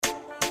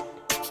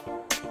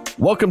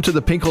Welcome to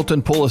the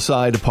Pinkleton Pull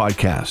Aside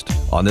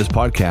podcast. On this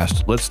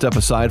podcast, let's step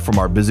aside from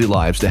our busy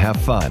lives to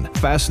have fun,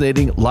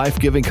 fascinating,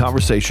 life-giving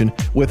conversation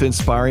with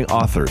inspiring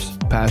authors,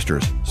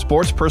 pastors,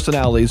 sports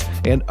personalities,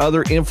 and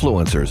other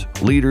influencers,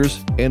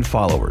 leaders, and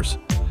followers.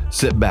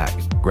 Sit back,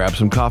 grab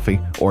some coffee,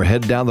 or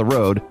head down the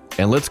road,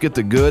 and let's get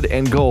the good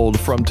and gold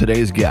from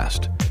today's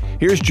guest.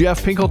 Here's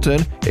Jeff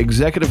Pinkleton,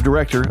 Executive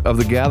Director of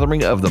the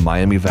Gathering of the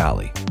Miami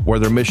Valley, where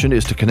their mission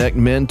is to connect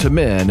men to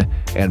men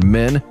and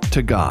men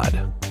to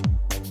God.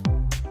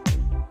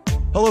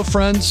 Hello,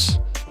 friends.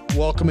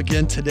 Welcome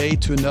again today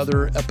to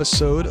another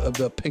episode of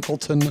the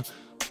Pinkleton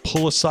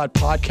Pull Aside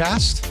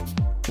podcast,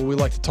 where we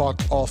like to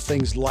talk all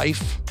things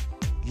life,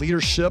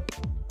 leadership,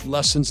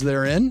 lessons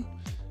therein.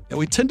 And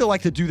we tend to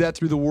like to do that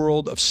through the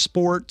world of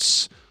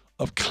sports,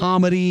 of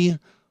comedy,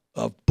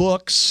 of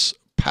books,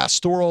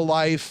 pastoral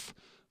life,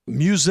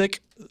 music.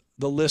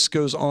 The list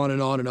goes on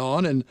and on and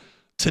on. And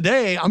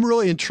today, I'm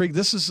really intrigued.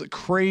 This is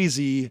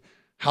crazy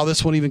how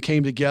this one even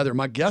came together.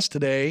 My guest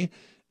today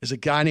is a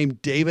guy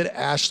named David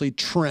Ashley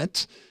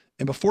Trent.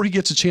 And before he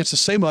gets a chance to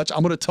say much,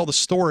 I'm going to tell the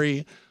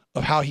story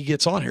of how he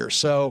gets on here.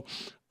 So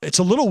it's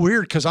a little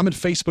weird because I'm in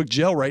Facebook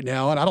jail right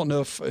now, and I don't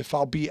know if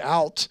I'll be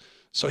out.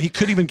 So he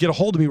couldn't even get a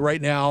hold of me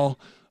right now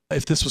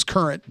if this was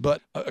current.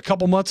 But a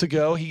couple months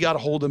ago, he got a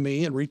hold of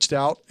me and reached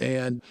out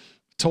and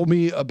told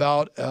me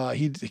about,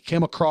 he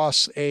came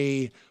across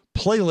a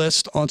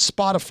playlist on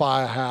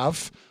Spotify I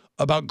have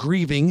about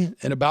grieving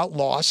and about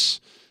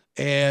loss.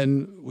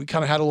 And we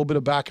kind of had a little bit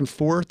of back and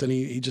forth, and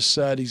he just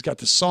said he's got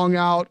this song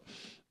out,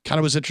 kind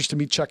of was interested in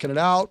me checking it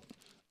out.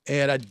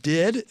 And I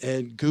did,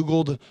 and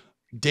Googled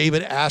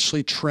David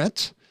Ashley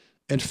Trent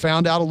and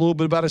found out a little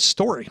bit about his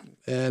story.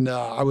 And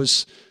I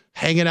was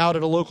hanging out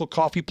at a local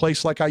coffee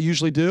place like I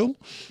usually do,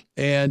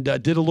 and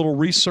did a little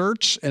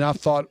research, and I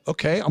thought,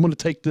 okay, I'm going to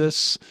take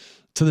this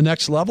to the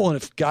next level. And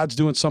if God's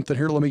doing something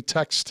here, let me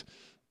text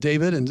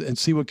David and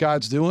see what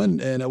God's doing.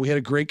 And we had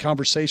a great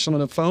conversation on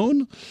the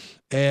phone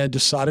and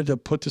decided to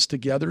put this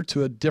together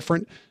to a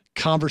different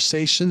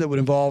conversation that would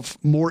involve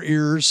more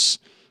ears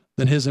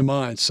than his and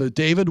mine. So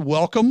David,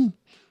 welcome.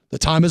 The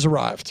time has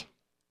arrived.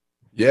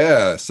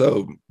 Yeah.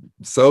 So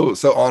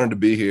honored to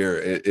be here.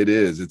 It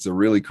is. It's a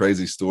really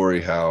crazy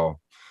story how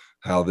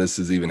this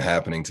is even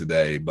happening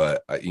today.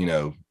 But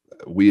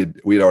we had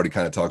already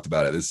kind of talked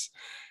about it.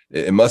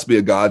 It must be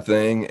a God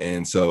thing.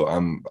 And so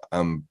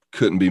I'm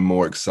couldn't be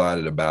more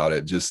excited about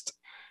it. Just,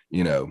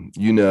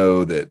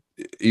 that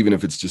even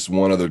if it's just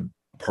one other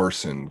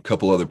person,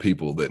 couple other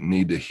people that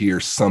need to hear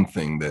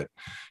something that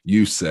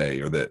you say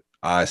or that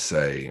I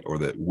say or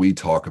that we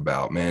talk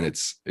about, man,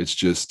 it's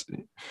just,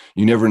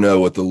 you never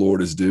know what the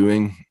Lord is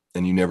doing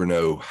and you never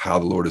know how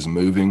the Lord is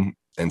moving.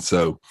 And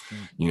so,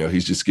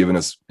 he's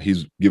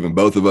given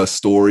both of us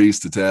stories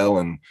to tell,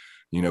 and,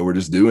 we're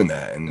just doing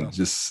that and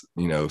just,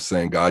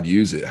 saying, God,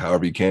 use it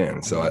however you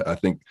can. So I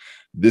think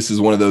this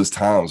is one of those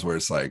times where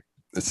it's like,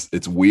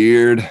 it's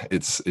weird,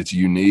 it's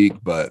unique,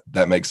 but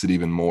that makes it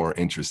even more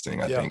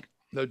interesting, I think.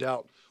 No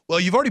doubt. Well,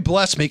 you've already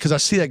blessed me because I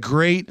see that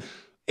great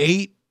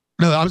I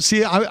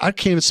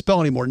can't even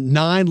spell anymore,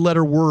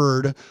 9-letter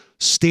word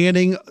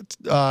standing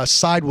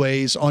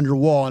sideways on your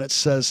wall, and it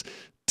says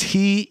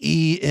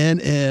TENNESSEE,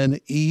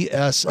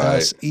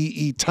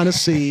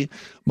 Tennessee,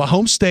 my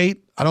home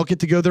state. I don't get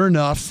to go there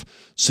enough.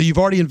 So you've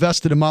already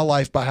invested in my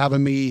life by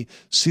having me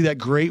see that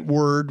great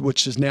word,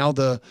 which is now at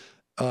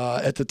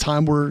the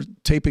time we're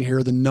taping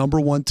here, the number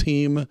one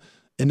team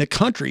in the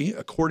country,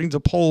 according to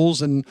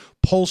polls and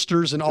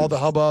pollsters and all the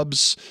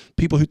hubbubs,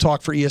 people who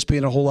talk for ESPN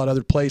and a whole lot of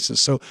other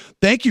places. So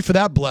thank you for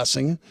that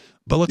blessing.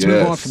 But let's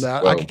move on from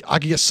that. Well, I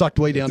could get sucked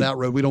way down that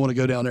road. We don't want to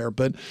go down there.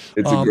 But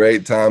it's a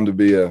great time to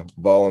be a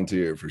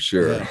volunteer for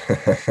sure.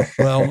 Yeah.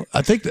 Well,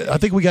 I think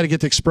we got to get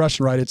the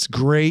expression right. It's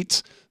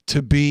great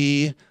to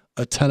be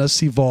a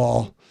Tennessee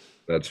Vol.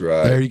 That's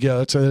right. There you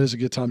go. That is a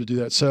good time to do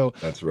that. So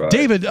that's right.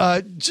 David,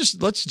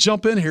 just let's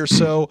jump in here.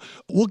 So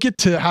we'll get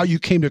to how you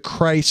came to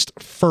Christ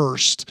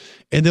first,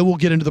 and then we'll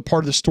get into the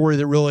part of the story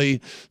that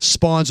really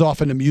spawns off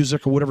into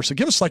music or whatever. So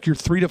give us like your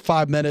 3 to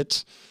 5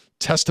 minute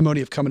testimony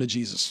of coming to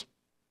Jesus.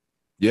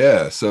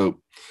 Yeah. So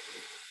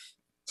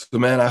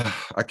man,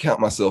 I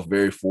count myself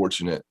very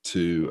fortunate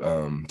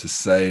to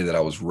say that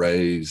I was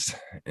raised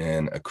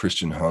in a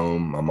Christian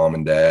home. My mom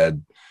and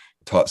dad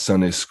taught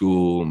Sunday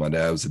school. My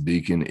dad was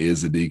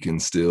is a deacon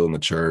still in the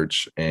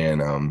church.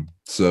 And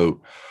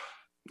so,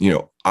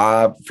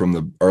 I, from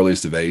the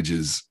earliest of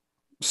ages,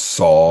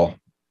 saw,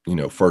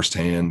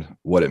 firsthand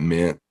what it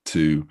meant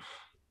to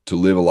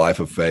live a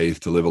life of faith,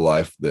 to live a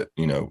life that,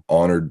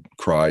 honored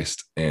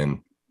Christ,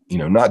 and,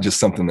 not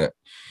just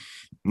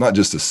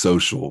a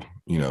social,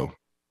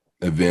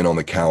 event on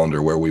the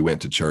calendar where we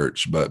went to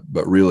church, but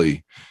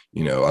really,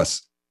 I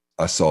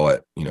saw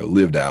it,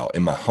 lived out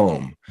in my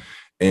home.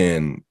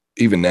 And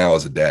even now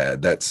as a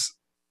dad, that's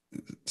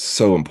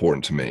so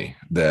important to me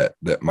that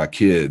my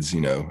kids,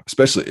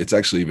 especially, it's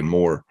actually even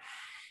more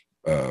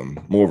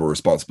of a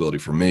responsibility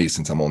for me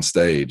since I'm on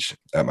stage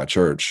at my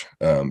church.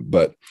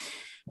 But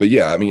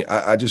yeah, I mean,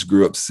 I just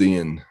grew up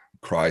seeing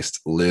Christ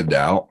lived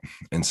out.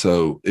 And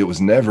so it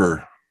was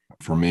never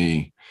for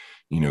me,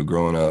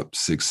 growing up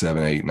 6,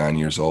 7, 8, 9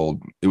 years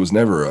old, it was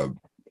never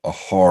a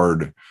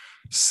hard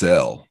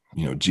sell,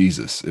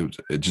 Jesus.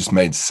 It just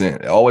made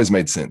sense. It always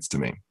made sense to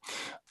me.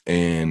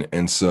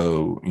 And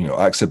so,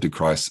 I accepted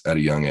Christ at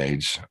a young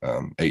age,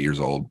 8 years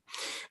old.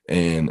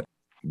 And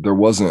there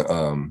wasn't,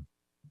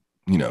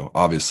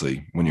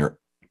 obviously when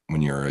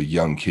you're a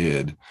young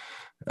kid,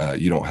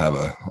 you don't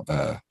have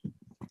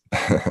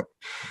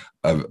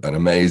an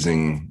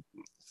amazing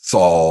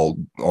Saul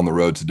on the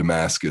road to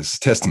Damascus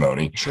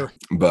testimony. Sure.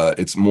 But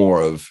it's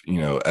more of,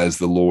 as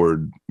the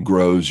Lord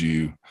grows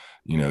you,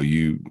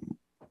 you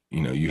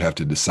have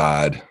to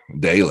decide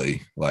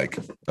daily, like,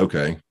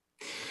 okay,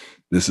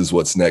 this is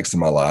what's next in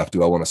my life.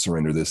 Do I want to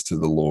surrender this to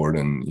the Lord?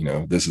 And,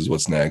 this is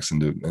what's next.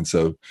 And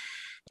so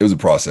it was a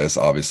process,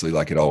 obviously,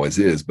 like it always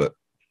is, but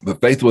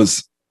faith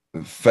was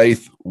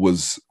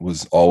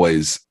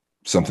always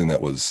something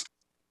that was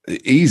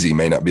easy,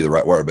 may not be the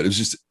right word, but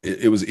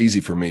it was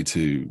easy for me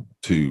to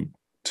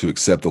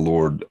accept the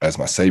Lord as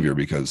my Savior,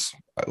 because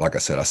like I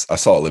said, I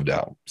saw it lived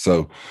out.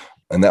 So,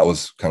 and that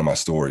was kind of my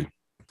story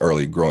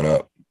early growing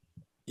up.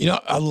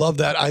 I love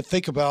that. I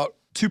think about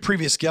two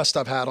previous guests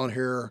I've had on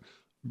here,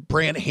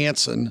 Brant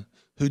Hansen,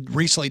 who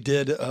recently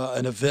did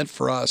an event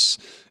for us.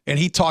 And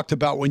he talked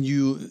about when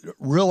you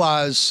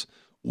realize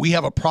we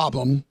have a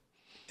problem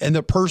and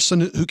the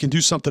person who can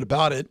do something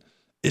about it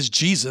is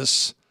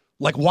Jesus.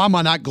 Like, why am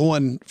I not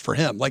going for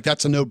him? Like,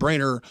 that's a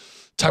no-brainer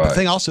type of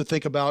thing. I also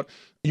think about,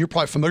 you're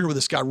probably familiar with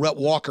this guy, Rhett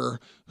Walker,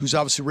 who's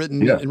obviously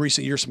written in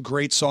recent years some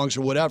great songs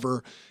or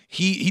whatever.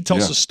 He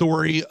tells the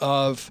story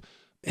of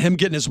him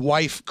getting his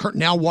wife,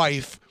 now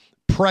wife,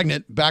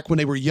 pregnant back when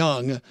they were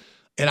young.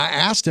 And I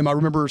asked him, I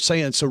remember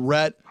saying, so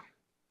Rhett,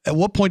 at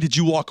what point did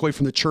you walk away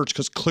from the church?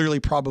 Because clearly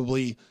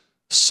probably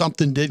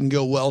something didn't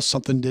go well,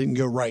 something didn't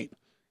go right.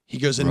 He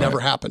goes, it never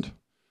happened.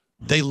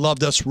 They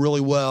loved us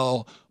really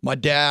well. My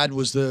dad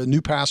was the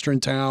new pastor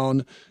in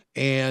town,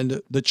 and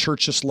the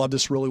church just loved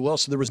us really well.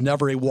 So there was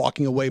never a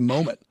walking away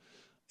moment.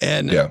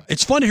 And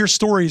it's fun to hear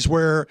stories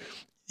where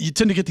you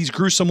tend to get these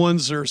gruesome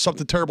ones or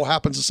something terrible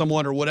happens to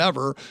someone or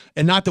whatever.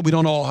 And not that we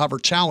don't all have our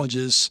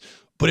challenges,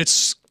 but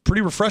it's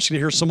pretty refreshing to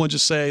hear someone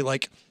just say,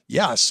 like,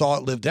 yeah, I saw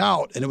it lived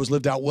out, and it was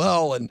lived out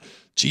well, and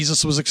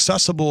Jesus was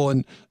accessible.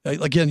 And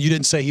again, you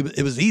didn't say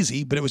it was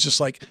easy, but it was just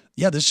like,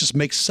 yeah, this just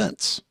makes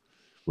sense.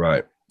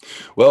 Right.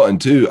 Well,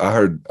 and two, I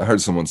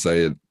heard someone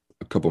say it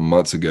a couple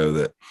months ago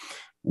that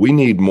we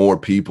need more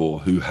people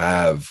who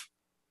have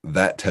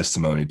that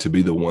testimony to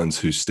be the ones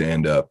who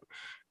stand up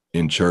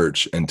in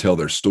church and tell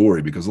their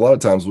story, because a lot of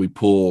times we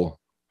pull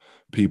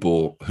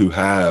people who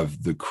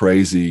have the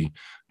crazy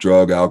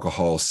drug,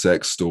 alcohol,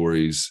 sex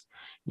stories,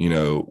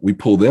 we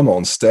pull them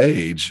on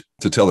stage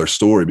to tell their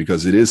story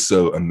because it is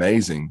so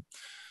amazing.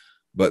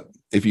 But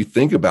if you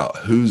think about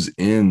who's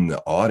in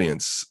the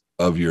audience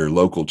of your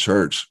local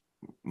church,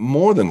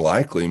 more than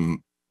likely,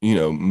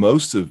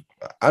 most of,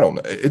 I don't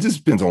know, it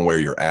just depends on where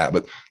you're at,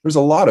 but there's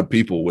a lot of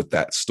people with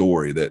that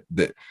story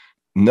that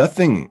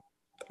nothing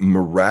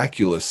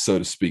miraculous, so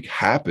to speak,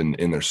 happened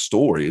in their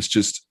story. It's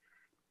just,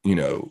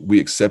 we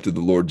accepted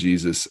the Lord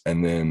Jesus,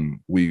 and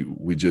then we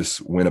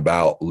just went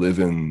about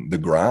living the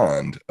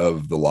grind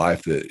of the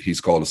life that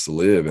he's called us to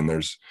live. And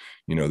there's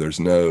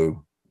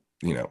no,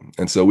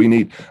 and so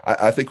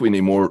I think we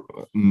need more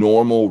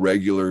normal,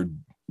 regular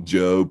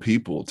Joe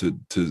people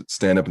to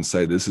stand up and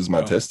say, this is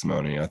my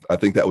testimony. I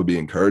think that would be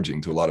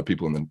encouraging to a lot of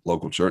people in the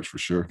local church for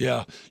sure.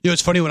 Yeah.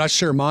 It's funny when I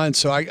share mine.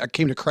 So I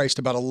came to Christ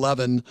about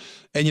 11,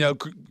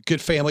 and,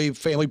 good family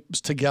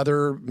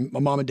together, my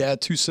mom and dad,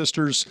 2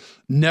 sisters,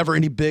 never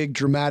any big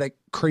dramatic,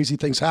 crazy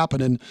things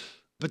happening.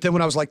 But then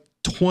when I was like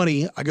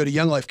 20, I go to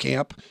Young Life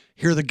Camp,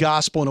 hear the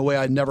gospel in a way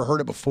I'd never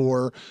heard it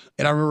before.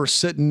 And I remember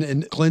sitting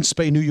in Glen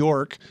Spey, New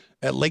York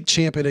at Lake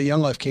Champion at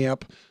Young Life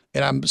Camp.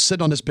 And I'm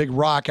sitting on this big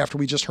rock after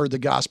we just heard the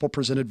gospel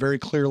presented very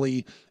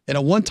clearly in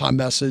a one-time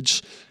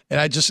message.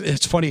 And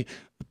it's funny,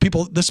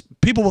 people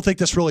will think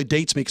this really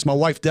dates me, because my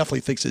wife definitely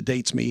thinks it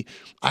dates me.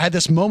 I had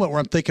this moment where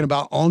I'm thinking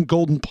about On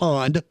Golden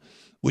Pond,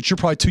 which you're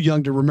probably too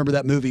young to remember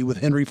that movie,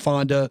 with Henry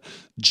Fonda,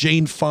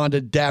 Jane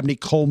Fonda, Dabney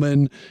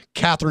Coleman,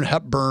 Katharine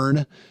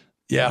Hepburn.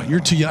 Yeah,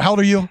 you're too young. How old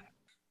are you?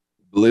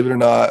 Believe it or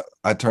not,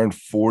 I turned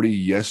 40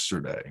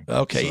 yesterday.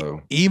 Okay.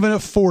 So. Even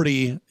at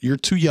 40, you're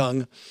too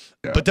young.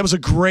 Yeah. But that was a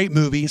great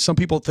movie. Some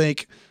people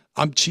think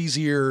I'm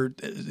cheesy or,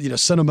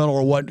 sentimental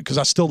or what, because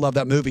I still love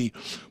that movie.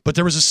 But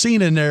there was a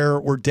scene in there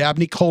where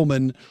Dabney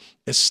Coleman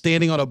is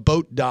standing on a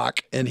boat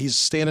dock, and he's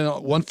standing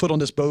on 1 foot on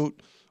this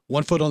boat,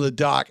 1 foot on the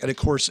dock. And of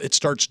course it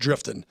starts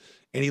drifting,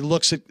 and he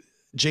looks at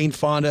Jane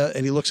Fonda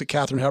and he looks at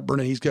Katharine Hepburn,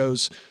 and he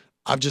goes,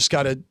 I've just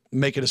got to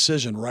make a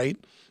decision. Right.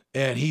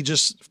 And he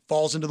just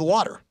falls into the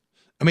water.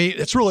 I mean,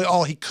 it's really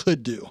all he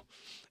could do.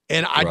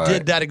 And I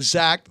did that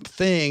exact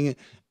thing.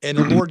 And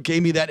the Lord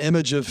gave me that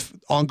image of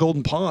On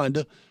Golden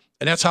Pond.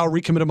 And that's how I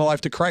recommitted my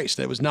life to Christ.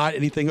 It was not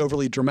anything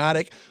overly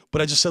dramatic,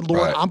 but I just said,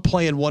 Lord, I'm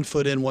playing 1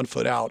 foot in, 1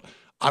 foot out.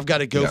 I've got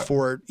to go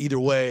for it either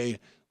way.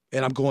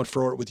 And I'm going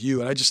for it with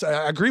you. And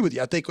I agree with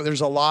you. I think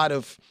there's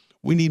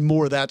we need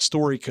more of that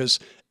story, because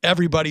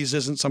everybody's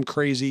isn't some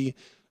crazy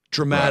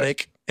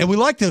dramatic. And we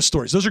like those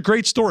stories. Those are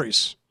great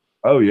stories.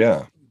 Oh,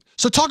 yeah.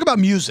 So talk about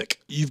music.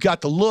 You've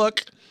got the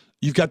look,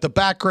 you've got the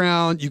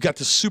background, you've got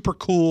the super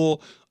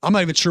cool, I'm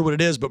not even sure what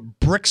it is, but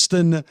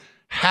Brixton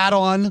hat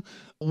on.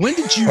 When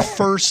did you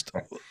first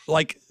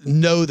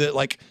know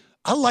that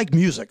I like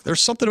music?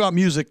 There's something about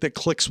music that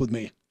clicks with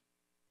me.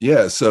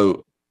 Yeah.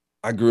 So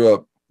I grew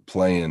up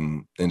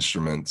playing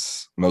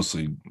instruments,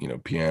 mostly,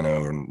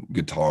 piano and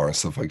guitar and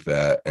stuff like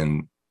that.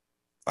 And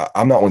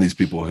I'm not one of these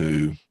people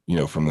who,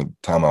 from the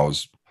time I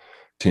was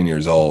 10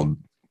 years old,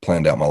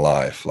 planned out my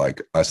life.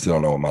 Like, I still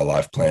don't know what my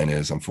life plan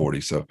is. I'm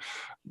 40. So,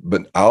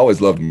 but I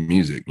always loved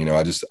music.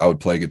 I would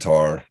play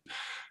guitar.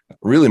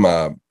 Really,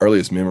 my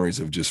earliest memories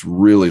of just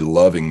really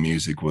loving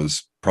music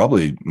was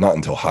probably not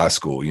until high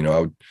school.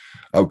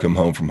 I would come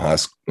home from high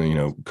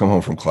school, come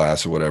home from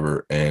class or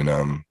whatever.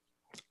 And,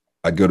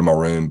 I'd go to my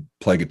room,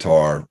 play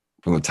guitar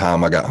from the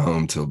time I got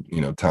home till,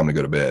 time to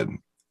go to bed.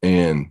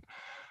 And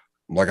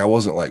I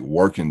wasn't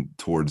working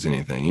towards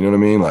anything, you know what I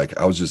mean?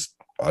 I was just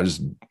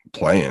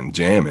playing,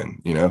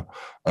 jamming,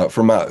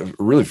 for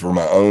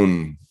my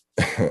own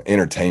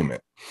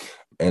entertainment.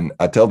 And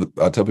I tell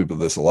people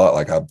this a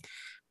lot.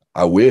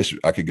 I wish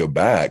I could go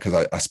back,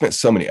 because I spent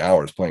so many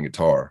hours playing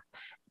guitar,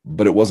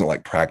 but it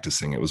wasn't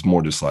practicing. It was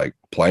more just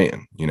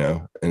playing,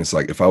 and it's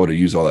if I would have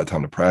used all that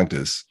time to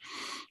practice,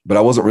 but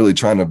I wasn't really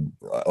trying to,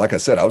 like I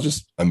said, I was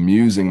just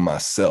amusing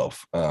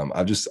myself.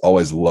 I've just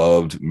always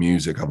loved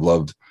music. I've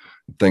loved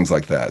things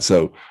like that.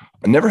 So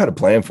I never had a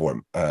plan for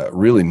it.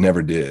 Really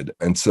never did.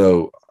 And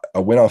so I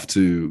went off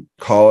to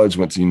college,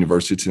 went to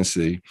University of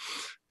Tennessee,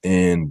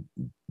 and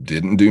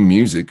didn't do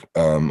music.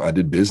 I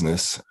did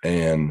business,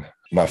 and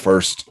my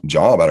first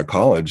job out of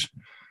college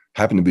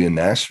happened to be in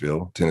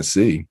Nashville,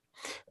 Tennessee.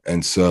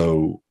 And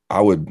so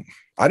I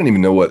didn't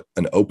even know what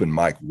an open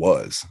mic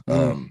was.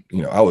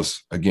 I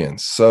was, again,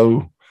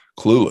 so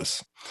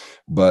clueless,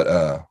 but,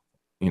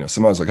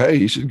 somebody was like, hey,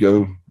 you should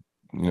go,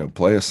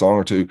 play a song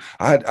or two.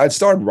 I'd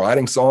started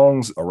writing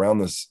songs around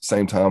the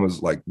same time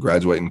as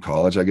graduating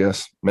college, I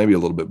guess, maybe a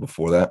little bit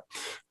before that.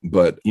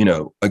 But,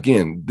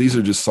 again, these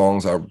are just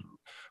songs I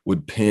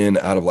would pen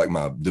out of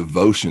my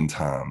devotion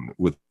time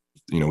with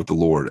the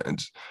Lord.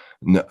 And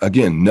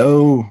again,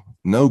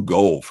 no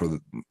goal for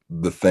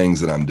the things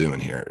that I'm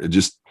doing here. It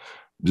just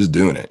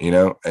doing it,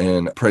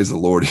 and praise the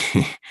Lord.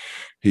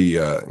 He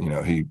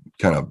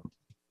kind of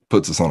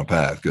puts us on a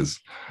path, because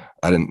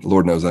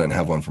Lord knows I didn't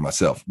have one for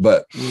myself.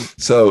 But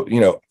so,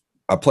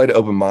 I played an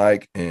open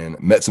mic and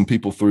met some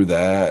people through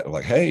that.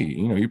 Hey,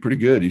 you're pretty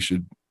good. You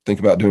should think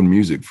about doing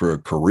music for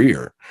a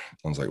career.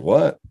 I was like,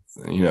 what?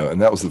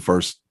 And that was the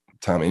first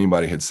time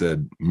anybody had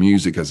said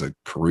music as a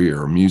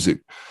career, or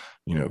music,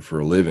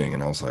 for a living.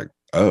 And I was like,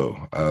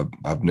 oh,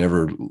 I've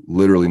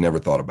literally never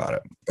thought about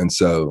it. And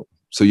so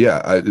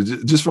yeah,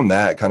 just from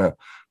that, kind of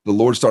the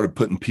Lord started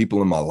putting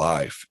people in my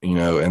life,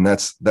 and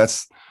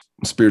that's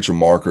spiritual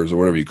markers, or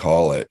whatever you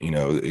call it.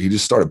 He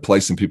just started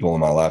placing people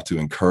in my life to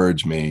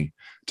encourage me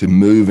to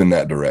move in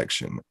that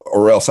direction,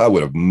 or else I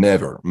would have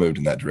never moved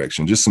in that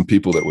direction. Just some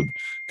people that would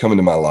come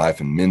into my life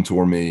and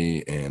mentor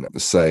me and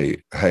say,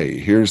 hey,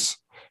 here's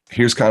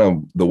kind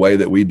of the way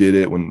that we did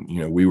it when,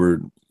 we were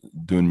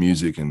doing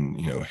music, and,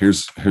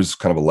 here's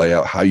kind of a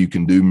layout, how you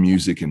can do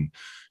music and,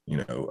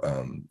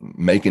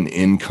 make an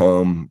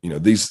income.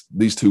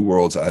 These two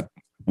worlds, I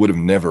would have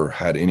never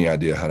had any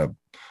idea how to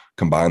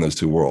combine those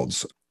two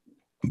worlds.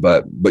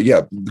 But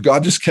yeah,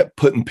 God just kept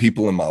putting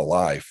people in my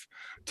life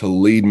to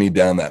lead me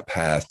down that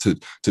path,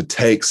 to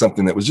take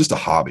something that was just a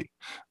hobby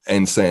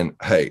and saying,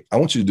 hey, I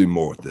want you to do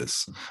more with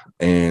this.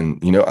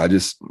 And, I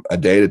just a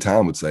day at a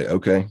time would say,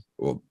 okay,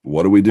 well,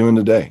 what are we doing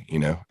today?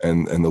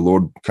 And the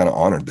Lord kind of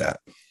honored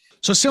that.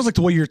 So it sounds like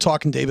the way you're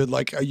talking, David,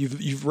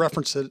 you've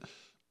referenced it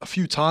a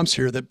few times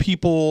here, that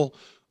people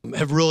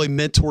have really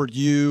mentored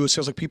you. It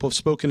sounds like people have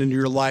spoken into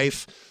your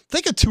life.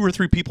 Think of 2 or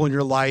 3 people in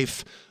your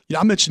life.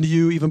 I mentioned to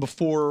you even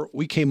before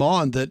we came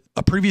on that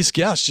a previous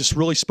guest just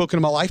really spoke into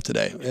my life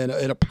today, and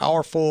a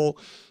powerful,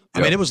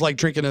 I mean, it was like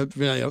drinking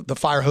the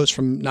fire hose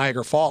from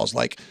Niagara Falls.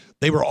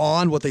 They were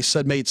on, what they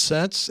said made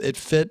sense. It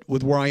fit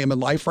with where I am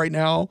in life right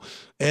now.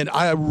 And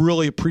I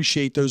really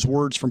appreciate those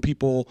words from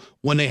people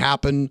when they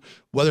happen,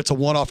 whether it's a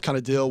one-off kind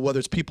of deal, whether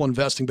it's people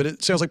investing, but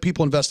it sounds like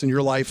people investing in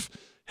your life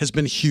has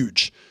been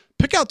huge.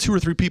 Pick out 2 or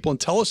 3 people and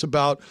tell us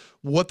about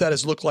what that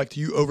has looked like to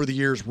you over the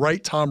years.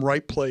 Right time,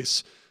 right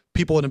place,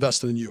 people that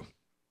invested in you.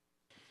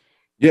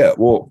 Yeah,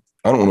 well,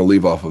 I don't want to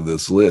leave off of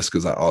this list,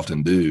 because I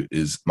often do,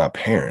 is my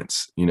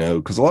parents,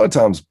 because a lot of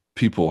times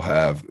people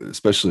have,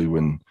 especially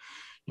when,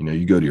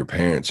 you go to your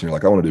parents and you're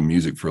like, I want to do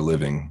music for a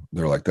living.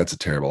 They're like, that's a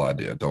terrible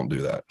idea. Don't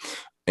do that.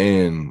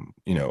 And,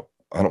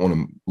 I don't want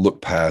to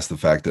look past the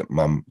fact that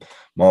my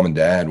mom and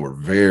dad were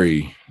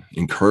very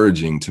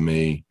encouraging to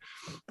me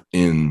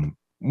in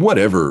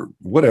whatever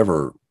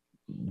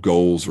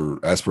goals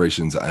or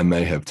aspirations I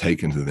may have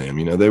taken to them.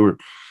 They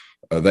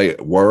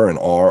were and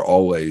are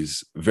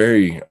always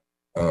very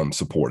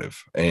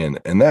supportive, and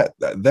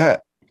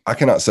that I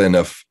cannot say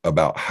enough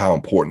about how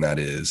important that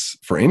is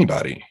for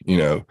anybody,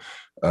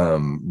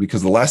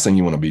 because the last thing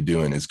you want to be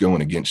doing is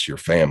going against your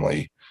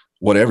family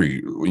whatever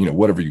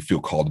whatever you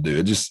feel called to do.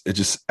 It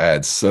just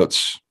adds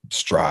such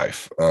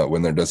strife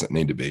when there doesn't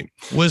need to be.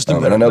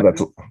 Wisdom. And I know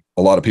that's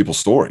a lot of people's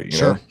story,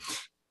 Sure. know?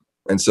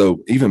 And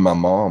so even my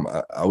mom,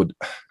 I would,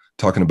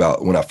 talking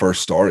about when I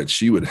first started,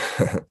 she would,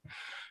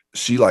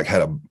 she like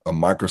had a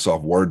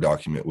Microsoft Word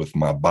document with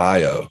my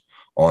bio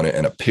on it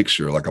and a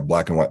picture, like a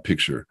black and white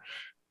picture.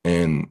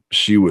 And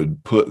she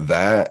would put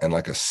that and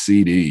like a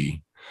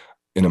CD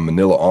in a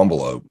manila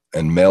envelope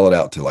and mail it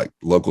out to like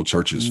local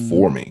churches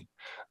for me.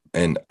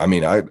 And I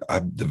mean, I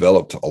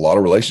developed a lot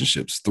of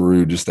relationships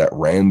through just that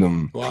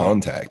random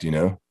contact,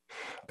 and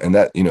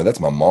that, that's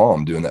my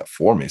mom doing that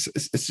for me. So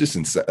it's just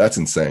insane. That's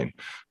insane.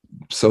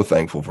 So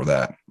thankful for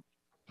that.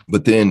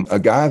 But then a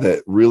guy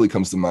that really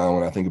comes to mind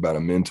when I think about a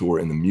mentor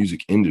in the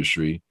music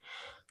industry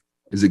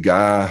is a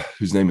guy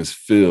whose name is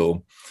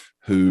Phil,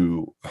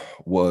 who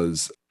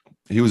was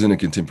in a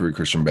contemporary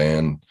Christian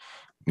band,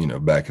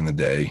 back in the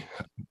day.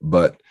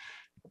 But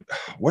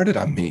where did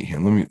I meet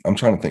him? I'm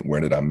trying to think,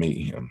 where did I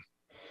meet him?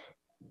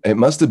 It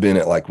must have been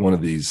at like one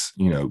of these,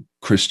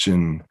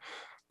 Christian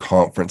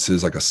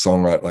conferences, like a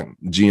songwriter, like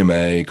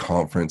GMA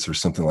conference or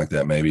something like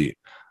that. Maybe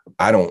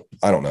I don't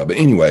know. But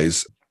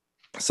anyways,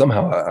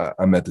 somehow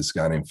I met this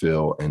guy named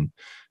Phil,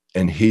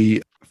 and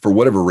he, for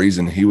whatever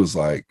reason, he was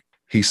like,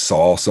 he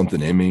saw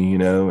something in me,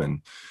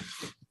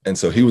 and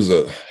so he was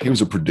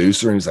a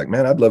producer, and he's like,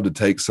 man, I'd love to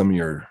take some of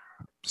your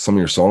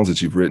songs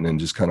that you've written and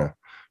just kind of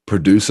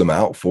produce them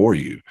out for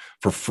you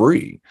for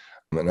free.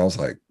 And I was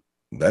like,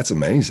 that's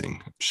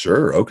amazing.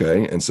 Sure.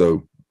 Okay. And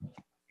so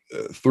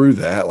through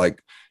that,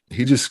 like,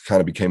 he just kind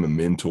of became a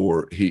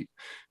mentor.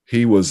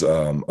 He was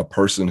a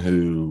person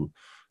who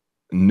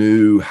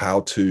knew how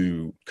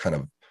to kind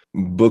of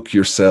book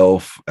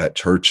yourself at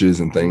churches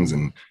and things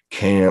and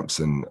camps.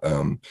 And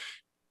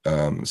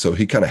so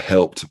he kind of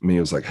helped me.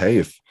 It was like, hey,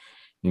 if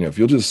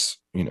you'll just,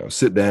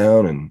 sit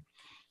down and,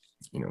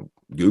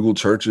 Google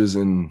churches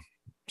in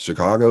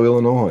Chicago,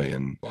 Illinois,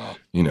 and,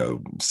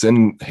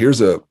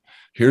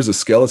 here's a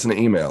skeleton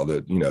email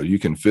that, you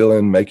can fill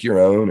in, make your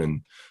own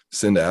and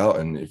send out.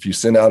 And if you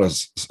send out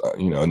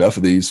enough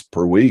of these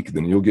per week,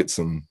 then you'll get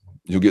some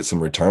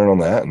return on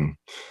that. And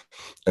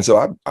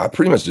so I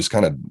pretty much just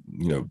kind of,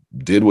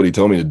 did what he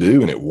told me to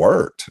do, and it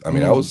worked. I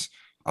mean,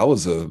 I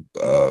was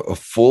a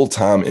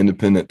full-time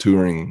independent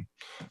touring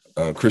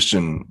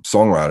Christian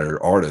songwriter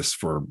artist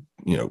for,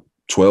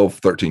 12,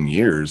 13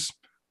 years,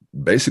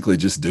 basically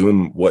just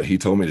doing what he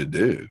told me to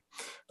do.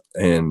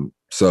 And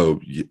so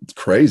it's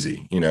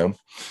crazy,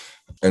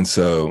 And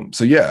so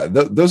yeah,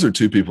 those are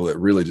two people that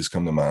really just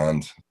come to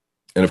mind.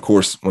 And of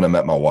course, when I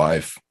met my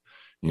wife,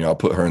 I'll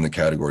put her in the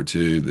category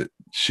too, that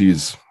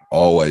she's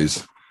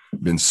always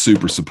been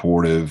super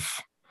supportive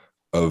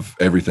of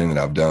everything that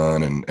I've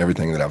done and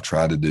everything that I've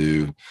tried to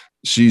do.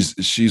 She's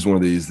one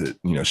of these that,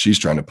 she's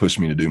trying to push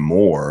me to do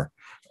more,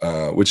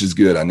 which is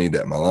good. I need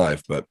that in my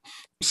life. But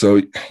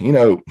so,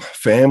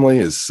 family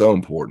is so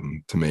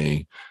important to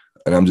me.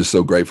 And I'm just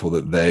so grateful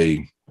that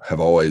they have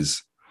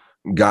always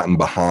gotten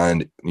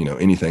behind,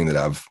 anything that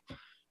I've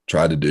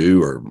tried to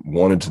do or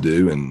wanted to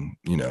do. And,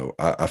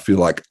 I feel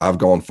like I've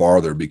gone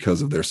farther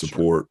because of their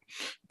support,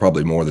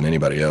 probably more than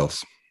anybody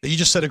else. You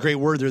just said a great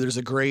word there. There's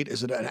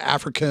is it an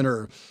African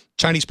or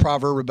Chinese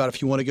proverb about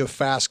if you want to go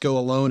fast, go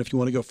alone. If you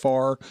want to go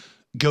far,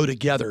 go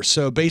together.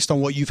 So based on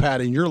what you've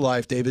had in your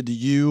life, David, do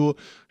you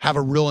have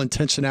a real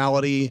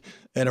intentionality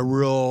and a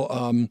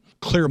real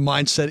clear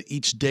mindset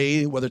each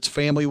day, whether it's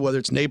family, whether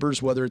it's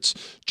neighbors, whether it's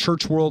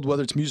church world,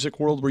 whether it's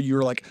music world, where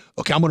you're like,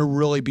 okay, I'm going to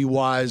really be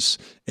wise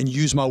and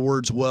use my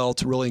words well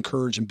to really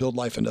encourage and build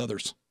life into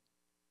others?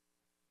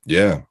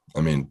 Yeah,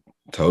 I mean,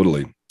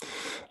 totally.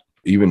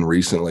 Even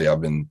recently,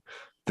 I've been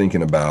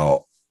thinking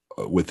about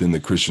within the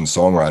Christian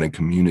songwriting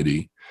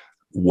community,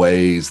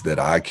 ways that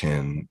I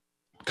can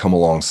come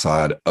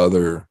alongside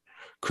other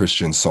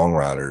Christian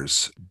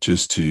songwriters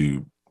just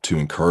to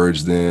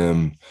encourage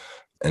them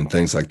and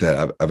things like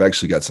that. I've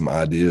actually got some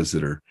ideas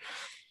that are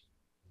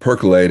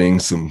percolating,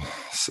 some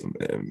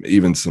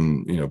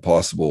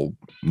possible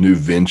new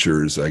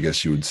ventures, I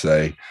guess you would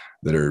say,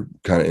 that are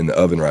kind of in the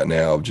oven right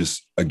now.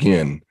 Just,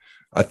 again,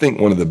 I think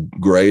one of the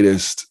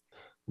greatest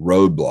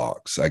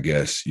roadblocks, I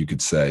guess you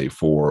could say,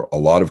 for a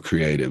lot of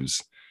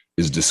creatives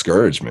is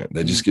discouragement.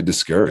 They just get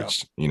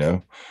discouraged.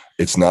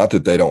 It's not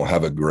that they don't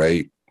have a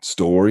great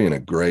story and a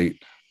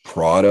great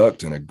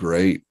product and a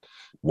great,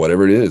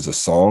 whatever it is, a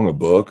song, a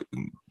book,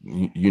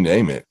 you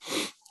name it.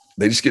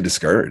 They just get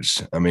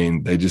discouraged. I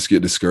mean, they just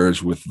get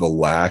discouraged with the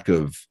lack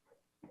of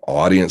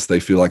audience they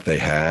feel like they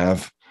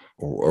have,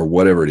 or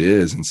whatever it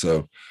is. And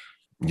so,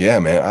 yeah,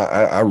 man,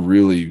 I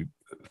really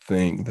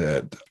think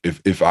that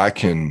if I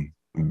can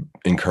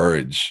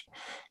encourage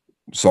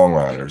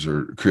songwriters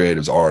or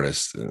creatives,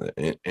 artists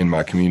in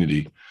my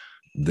community,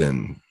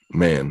 then,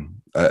 man,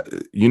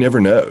 you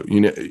never know.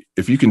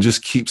 If you can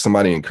just keep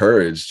somebody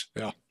encouraged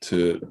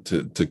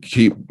to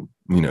keep,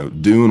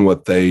 doing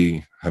what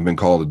they have been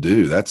called to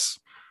do, that's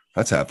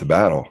that's half the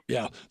battle.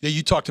 Yeah. Yeah.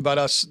 You talked about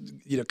us,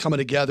 coming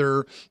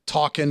together,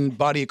 talking,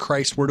 body of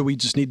Christ. Where do we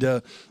just need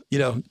to,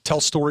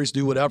 tell stories,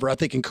 do whatever? I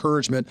think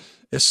encouragement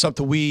is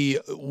something we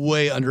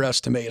way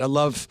underestimate.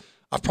 I've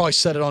probably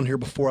said it on here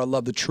before. I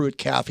love the Truett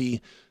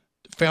Cathy,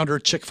 founder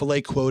of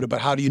Chick-fil-A, quote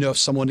about how do you know if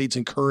someone needs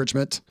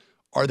encouragement?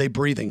 Are they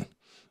breathing?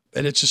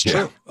 And it's just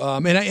true.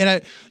 I'm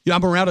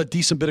around a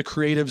decent bit of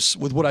creatives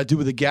with what I do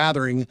with the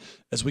gathering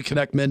as we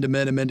connect men to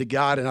men and men to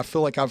God. And I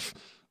feel like I've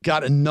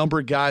got a number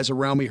of guys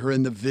around me who are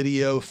in the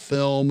video,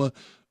 film,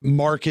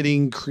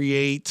 marketing,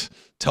 create,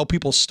 tell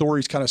people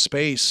stories kind of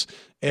space.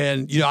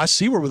 And, I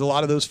see where with a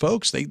lot of those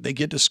folks, they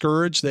get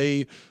discouraged,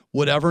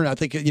 whatever. And I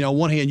think, on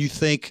one hand, you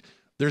think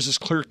there's this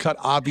clear-cut,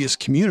 obvious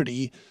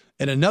community.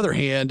 And on another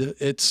hand,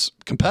 it's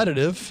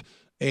competitive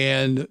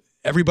and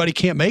everybody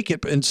can't make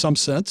it in some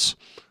sense.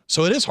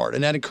 So it is hard.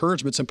 And that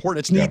encouragement's important.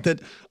 It's neat that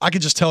I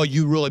could just tell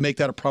you really make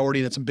that a priority.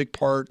 And it's a big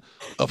part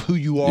of who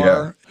you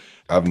are.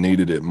 Yeah. I've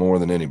needed it more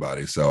than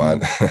anybody. So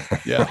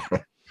yeah.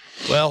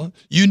 Well,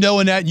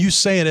 knowing that and you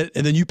saying it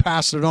and then you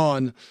passing it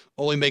on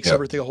only makes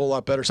everything a whole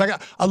lot better. So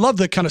I love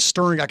the kind of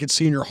stirring I could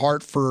see in your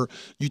heart for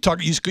you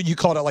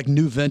called it like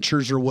new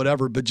ventures or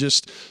whatever, but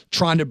just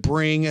trying to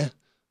bring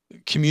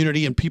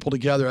community and people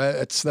together.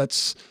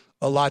 That's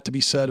a lot to be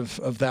said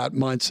of that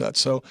mindset.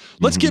 So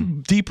let's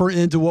get deeper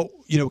into what,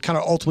 kind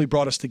of ultimately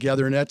brought us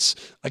together. And that's,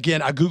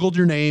 again, I Googled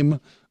your name.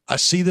 I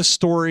see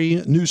this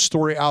news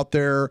story out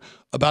there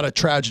about a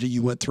tragedy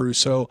you went through.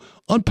 So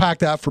unpack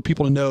that for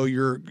people to know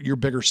your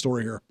bigger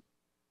story here.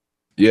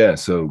 Yeah.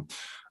 So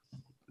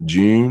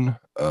June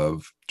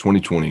of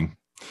 2020,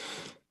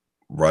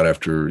 right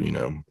after,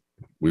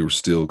 we were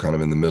still kind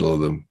of in the middle of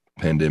the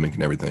pandemic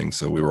and everything.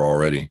 So we were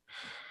already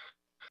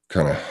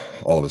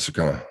all of us are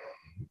kind of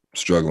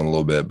struggling a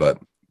little bit, but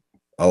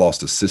I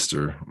lost a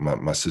sister.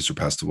 My sister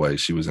passed away.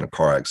 She was in a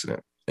car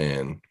accident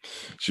and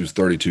she was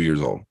 32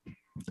 years old.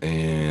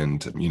 And,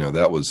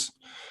 that was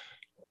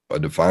a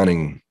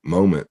defining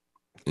moment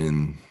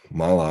in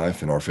my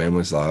life and our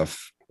family's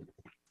life.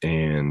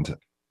 And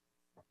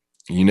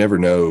you never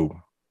know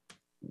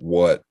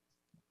what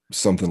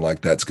something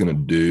like that's going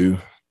to do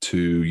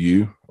to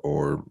you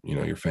or,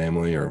 your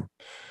family, or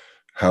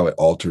how it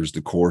alters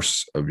the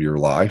course of your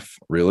life,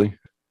 really.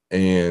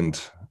 And,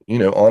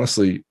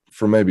 honestly,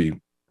 for maybe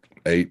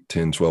 8,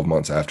 10, 12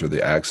 months after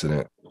the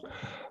accident,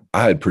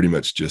 I had pretty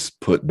much just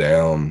put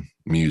down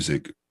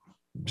music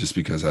just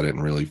because I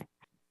didn't really,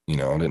 I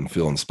didn't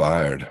feel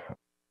inspired.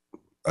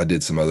 I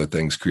did some other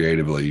things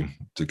creatively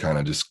to kind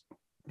of just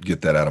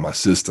get that out of my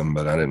system,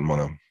 but I didn't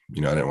want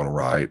to, I didn't want to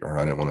write or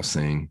I didn't want to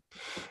sing.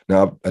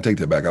 Now I take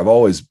that back. I've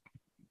always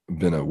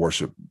been a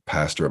worship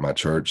pastor at my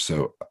church.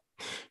 So,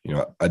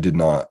 I did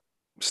not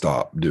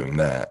stop doing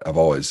that. I've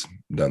always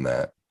done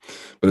that.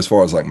 But as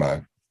far as like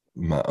my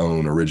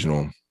own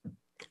original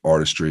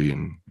artistry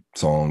and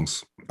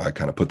songs, I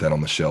kind of put that on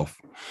the shelf.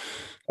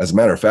 As a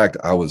matter of fact,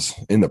 I was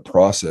in the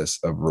process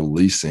of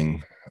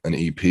releasing an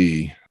EP,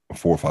 a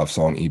 4 or 5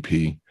 song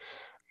EP.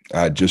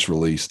 I had just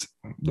released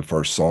the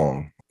first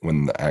song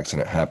when the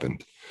accident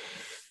happened.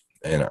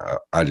 And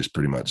I just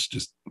pretty much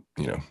just,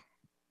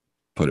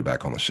 put it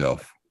back on the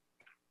shelf.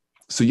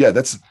 So yeah,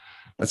 that's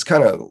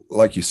kind of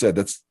like you said,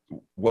 that's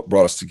what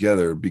brought us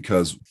together,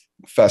 because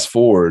fast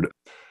forward,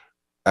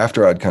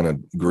 after I'd kind of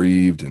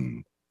grieved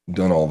and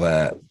done all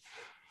that,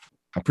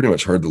 I pretty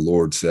much heard the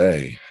Lord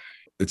say,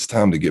 it's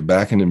time to get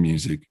back into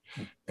music,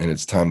 and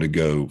it's time to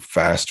go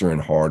faster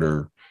and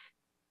harder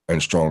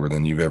and stronger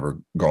than you've ever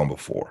gone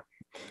before.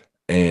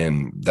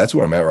 And that's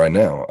where I'm at right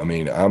now. I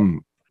mean,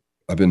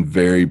 I've been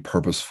very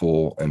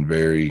purposeful and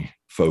very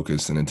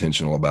focused and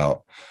intentional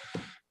about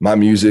my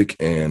music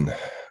and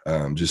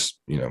just,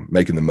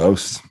 making the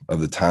most of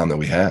the time that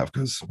we have.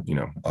 Because,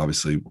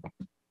 obviously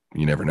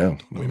you never know.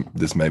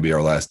 This may be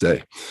our last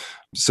day.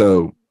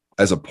 So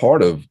as a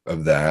part of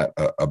that,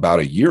 about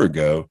a year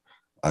ago,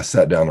 I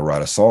sat down to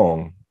write a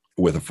song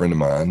with a friend of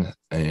mine,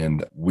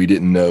 and we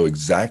didn't know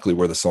exactly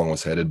where the song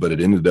was headed, but it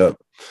ended up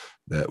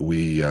that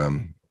we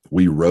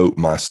wrote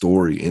my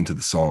story into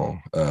the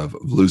song of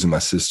losing my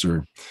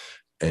sister.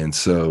 And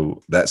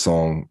so that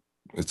song,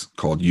 it's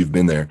called You've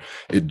Been There.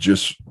 It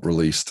just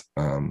released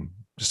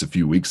just a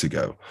few weeks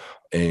ago.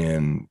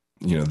 And,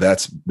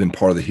 that's been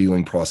part of the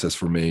healing process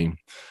for me.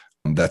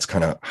 That's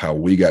kind of how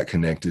we got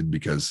connected,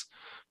 because,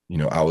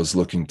 I was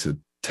looking to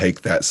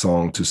take that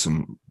song to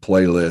some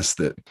playlists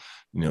that,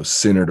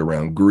 centered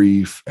around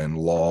grief and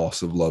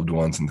loss of loved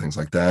ones and things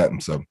like that.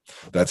 And so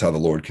that's how the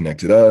Lord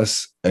connected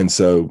us. And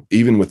so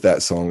even with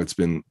that song, it's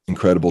been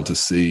incredible to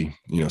see,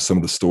 some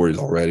of the stories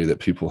already that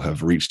people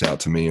have reached out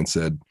to me and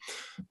said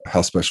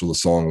how special the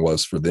song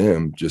was for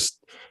them, just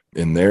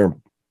in their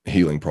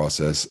healing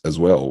process as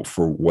well,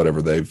 for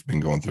whatever they've been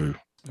going through.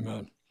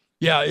 Amen.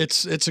 Yeah,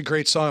 it's a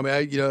great song.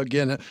 I mean,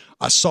 again,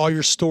 I saw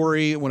your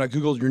story when I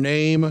Googled your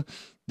name.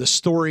 The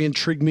story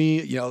intrigued me.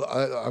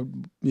 I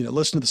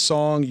listened to the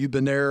song. You've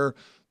Been There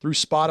through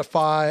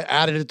Spotify,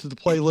 added it to the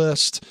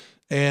playlist.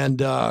 And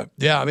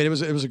it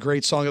was a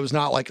great song. It was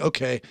not like,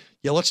 okay,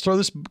 let's throw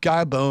this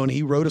guy a bone.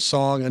 He wrote a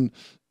song and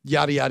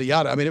yada, yada,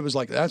 yada. I mean, it was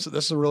like,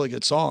 that's a really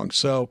good song.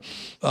 So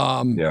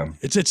Yeah.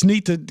 it's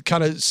neat to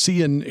kind of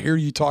see and hear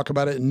you talk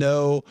about it and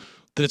know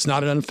that it's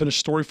not an unfinished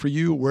story for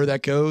you, where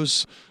that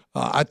goes.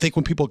 I think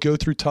when people go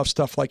through tough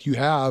stuff like you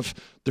have,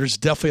 there's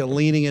definitely a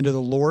leaning into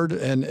the Lord.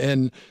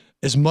 And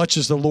as much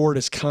as the Lord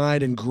is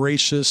kind and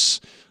gracious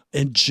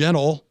and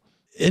gentle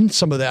in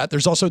some of that,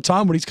 there's also a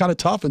time when he's kind of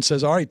tough and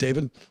says, all right,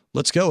 David,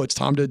 let's go. It's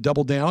time to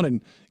double down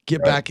and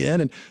get back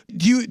in. And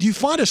do you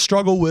find a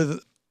struggle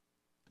with,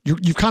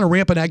 you've kind of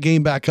ramping that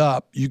game back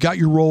up. You got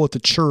your role at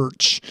the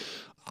church.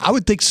 I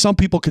would think some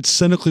people could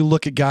cynically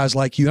look at guys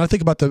like you. And I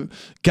think about the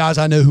guys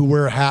I know who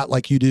wear a hat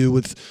like you do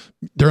with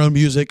their own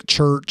music,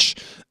 church,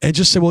 and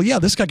just say, well, yeah,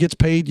 this guy gets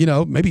paid,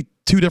 maybe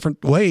 2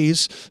 different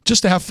ways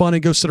just to have fun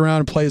and go sit around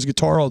and play his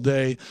guitar all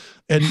day.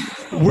 And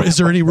is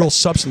there any real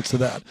substance to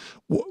that?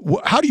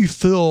 How do you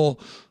feel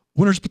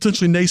when there's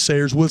potentially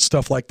naysayers with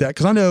stuff like that?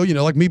 Because I know,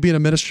 like me being a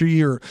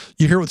ministry, or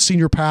you hear with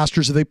senior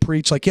pastors that they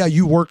preach, like, yeah,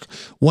 you work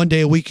 1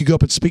 day a week, you go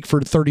up and speak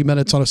for 30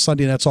 minutes on a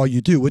Sunday, and that's all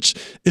you do, which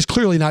is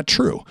clearly not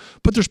true.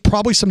 But there's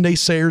probably some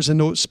naysayers in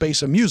the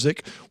space of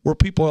music where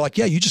people are like,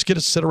 yeah, you just get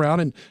to sit around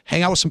and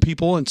hang out with some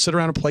people and sit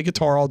around and play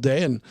guitar all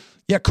day. And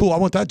yeah, cool, I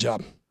want that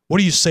job. What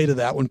do you say to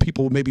that when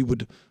people maybe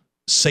would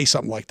say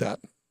something like that?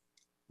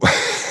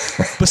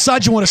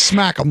 Besides you want to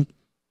smack them.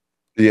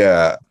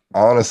 Yeah,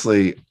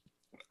 honestly,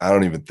 I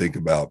don't even think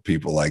about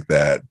people like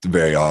that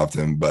very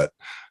often, but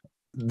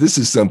this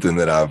is something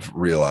that I've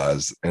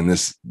realized, and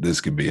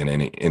this could be in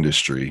any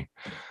industry.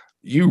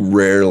 You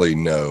rarely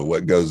know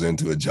what goes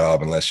into a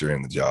job unless you're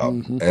in the job.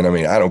 Mm-hmm. And I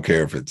mean, I don't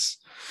care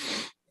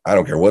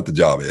what the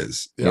job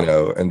is,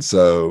 and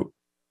so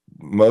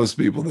most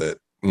people that,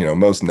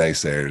 most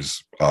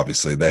naysayers,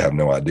 obviously they have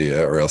no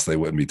idea, or else they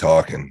wouldn't be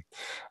talking.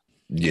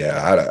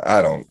 Yeah.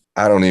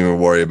 I don't even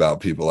worry about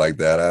people like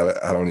that.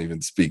 I don't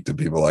even speak to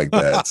people like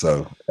that.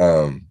 So,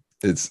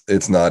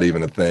 it's not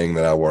even a thing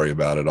that I worry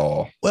about at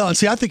all. Well, and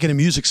see, I think in a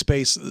music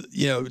space,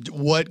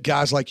 what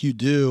guys like you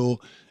do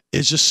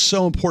is just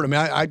so important.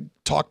 I mean, I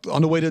talked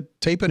on the way to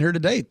taping here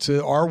today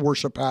to our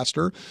worship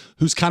pastor,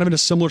 who's kind of in a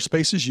similar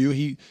space as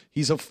you.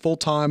 He's a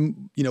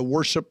full-time,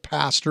 worship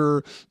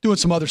pastor, doing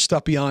some other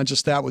stuff beyond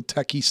just that with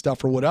techie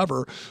stuff or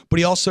whatever. But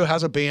he also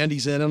has a band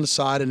he's in on the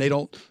side, and they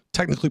don't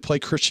technically play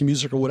Christian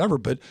music or whatever.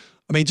 But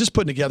I mean, just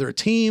putting together a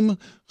team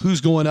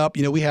who's going up,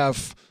 we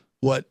have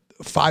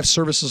 5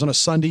 services on a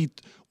Sunday.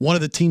 One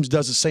of the teams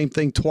does the same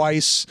thing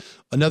twice,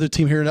 another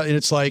team here. And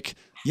it's like,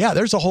 yeah,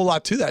 there's a whole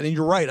lot to that. And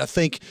you're right. I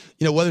think,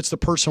 whether it's the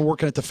person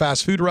working at the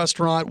fast food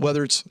restaurant,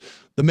 whether it's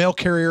the mail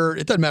carrier,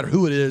 it doesn't matter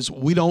who it is.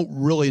 We don't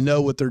really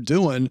know what they're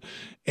doing.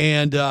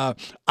 And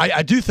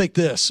I do think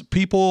this,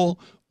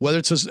 people, whether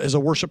it's as a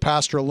worship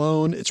pastor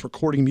alone, it's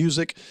recording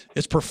music,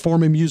 it's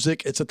performing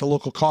music, it's at the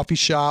local coffee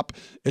shop,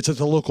 it's at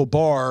the local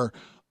bar,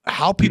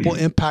 how people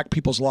impact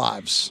people's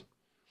lives.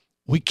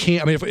 We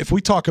can't, I mean, if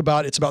we talk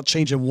about, it's about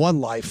changing one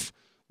life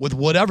with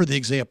whatever the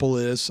example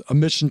is, a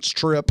missions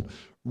trip,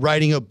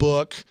 writing a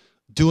book,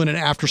 doing an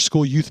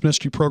after-school youth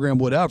ministry program,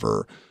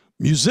 whatever,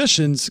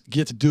 musicians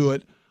get to do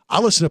it.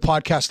 I listened to a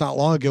podcast not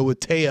long ago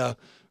with Taya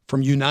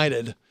from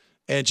United,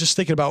 and just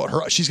thinking about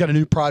her, she's got a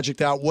new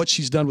project out, what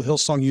she's done with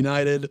Hillsong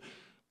United,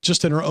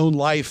 just in her own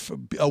life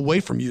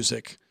away from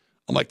music.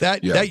 I'm like,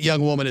 that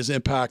young woman is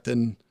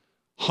impacting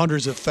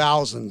hundreds of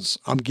thousands,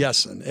 I'm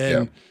guessing.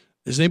 And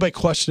is anybody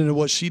questioning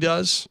what she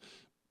does?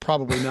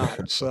 Probably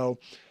not. So,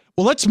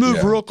 well, let's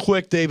move real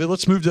quick, David.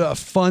 Let's move to a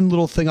fun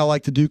little thing I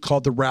like to do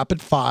called the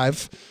Rapid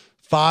Five.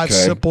 Five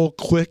simple,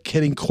 quick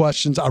hitting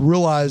questions. I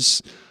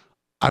realize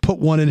I put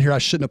one in here I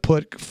shouldn't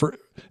have put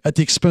at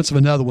the expense of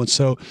another one.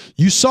 So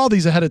you saw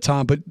these ahead of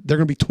time, but they're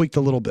going to be tweaked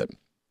a little bit.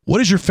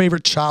 What is your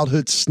favorite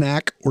childhood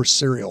snack or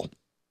cereal?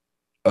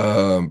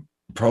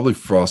 Probably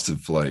Frosted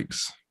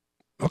Flakes.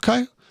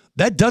 Okay.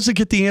 That doesn't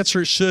get the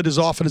answer it should as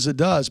often as it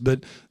does,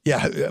 but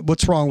yeah,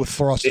 what's wrong with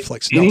Frosted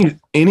Flakes?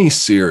 Any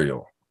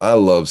cereal. I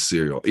love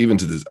cereal. Even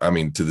to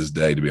this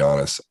day, to be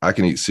honest, I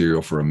can eat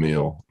cereal for a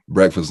meal,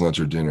 breakfast, lunch,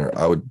 or dinner.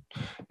 I would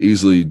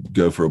easily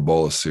go for a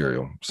bowl of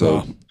cereal.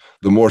 So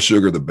the more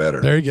sugar, the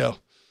better. There you go.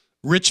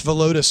 Rich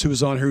Velotis, who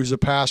was on here, who's a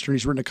pastor, and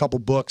he's written a couple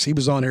books. He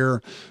was on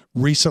here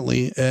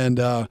recently, and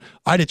I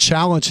had to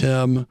challenge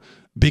him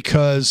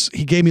because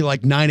he gave me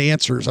like 9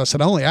 answers. I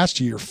said, I only asked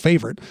you your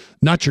favorite,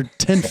 not your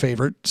 10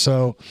 favorite.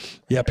 So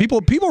yeah, people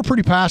are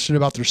pretty passionate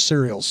about their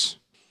cereals.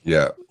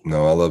 Yeah,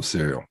 no, I love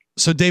cereal.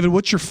 So David,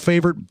 what's your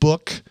favorite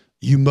book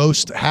you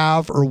most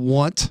have or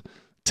want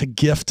to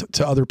gift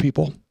to other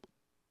people?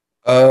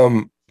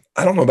 I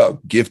don't know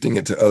about gifting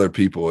it to other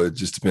people. It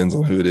just depends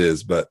on who it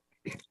is, but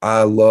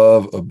I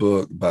love a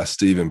book by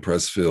Stephen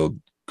Pressfield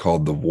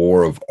called The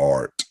War of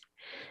Art.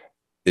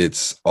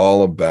 It's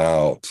all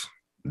about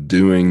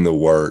doing the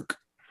work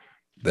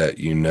that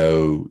you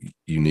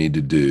need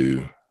to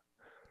do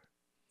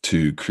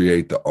to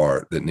create the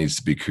art that needs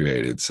to be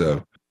created.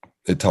 So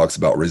it talks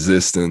about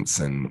resistance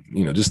and,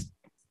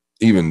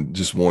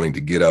 just wanting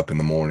to get up in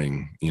the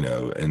morning,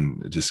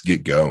 and just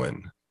get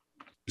going.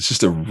 It's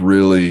just a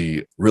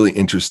really, really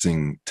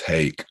interesting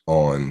take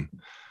on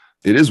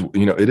it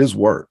is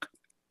work.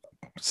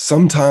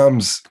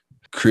 sometimes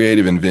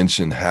creative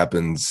invention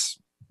happens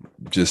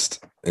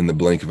just in the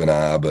blink of an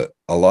eye, but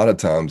a lot of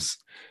times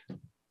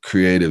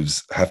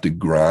creatives have to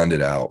grind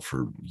it out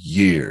for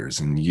years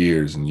and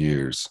years and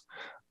years.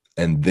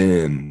 And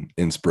then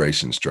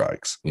inspiration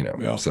strikes,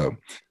 Yeah. So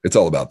it's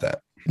all about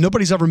that.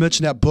 Nobody's ever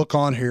mentioned that book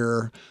on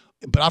here,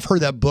 but I've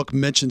heard that book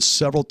mentioned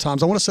several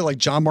times. I want to say like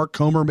John Mark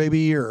Comer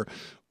maybe,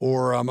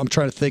 or I'm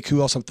trying to think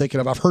who else I'm thinking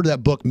of. I've heard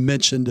that book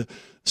mentioned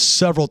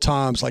several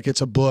times. Like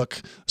it's a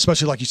book,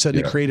 especially like you said,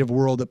 in the creative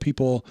world that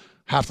people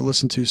have to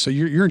listen to. So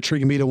you're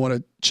intriguing me to want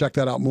to check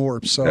that out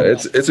more. So yeah,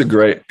 it's a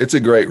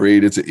great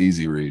read. It's an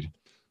easy read.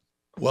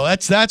 Well,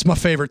 that's my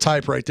favorite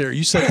type right there.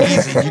 You said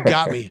easy. You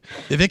got me.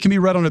 If it can be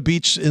read on a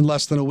beach in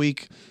less than a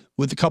week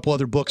with a couple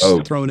other books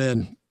thrown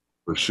in.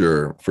 For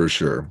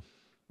sure.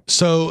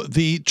 So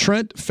the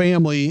Trent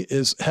family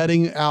is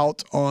heading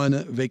out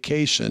on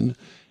vacation,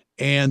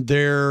 and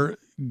they're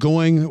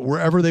going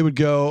wherever they would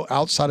go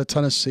outside of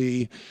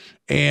Tennessee.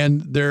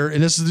 And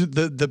this is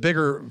the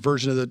bigger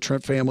version of the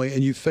Trent family.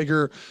 And you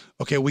figure,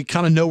 okay, we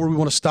kind of know where we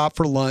want to stop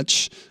for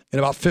lunch. And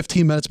about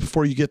 15 minutes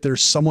before you get there,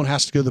 someone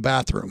has to go to the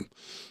bathroom.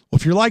 Well,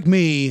 if you're like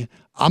me,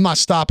 I'm not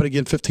stopping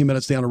again 15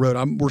 minutes down the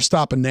road. We're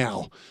stopping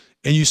now.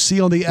 And you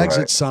see on the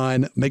exit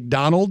sign,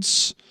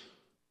 McDonald's,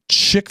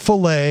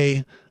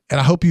 Chick-fil-A, and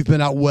I hope you've been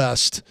out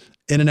west,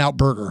 In-N-Out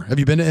Burger. Have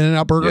you been to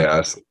In-N-Out Burger?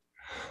 Yeah,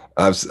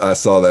 I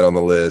saw that on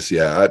the list.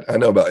 Yeah, I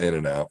know about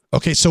In-N-Out.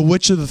 Okay, so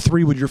which of the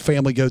three would your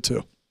family go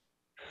to?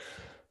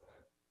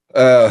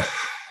 I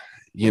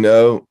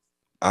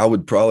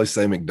would probably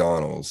say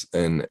McDonald's,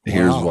 and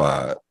here's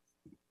why.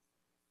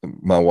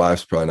 My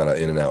wife's probably not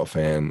an In-N-Out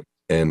fan,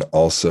 and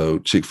also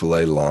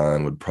Chick-fil-A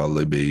line would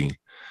probably be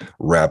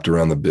wrapped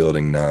around the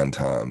building 9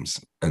 times.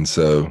 And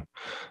so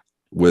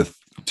with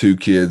 2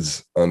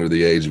 kids under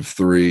the age of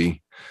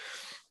 3,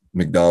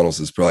 McDonald's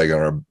is probably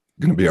going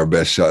to be our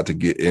best shot to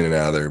get in and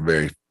out of there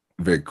very,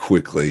 very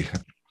quickly.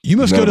 You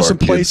must go to some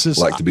places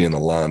like to be in the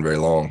line very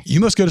long. You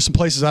must go to some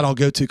places I don't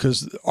go to,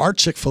 because our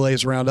Chick-fil-A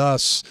is around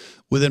us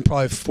within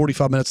probably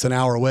 45 minutes to an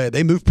hour away.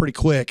 They move pretty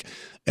quick.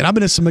 And I've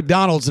been to some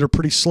McDonald's that are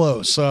pretty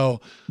slow.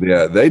 So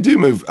yeah, they do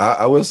move.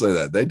 I will say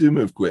that they do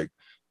move quick,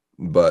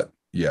 but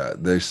yeah,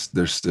 they're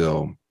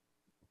still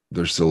a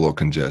little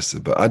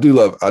congested. But I do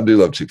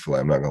love Chick-fil-A.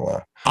 I'm not gonna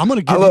lie.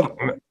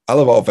 I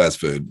love all fast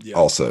food. Yeah.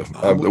 Also,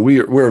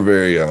 we're a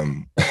very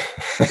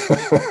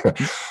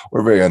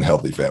we're a very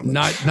unhealthy family.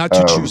 Not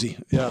too choosy.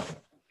 Yeah,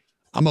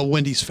 I'm a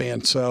Wendy's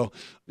fan. So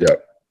yeah.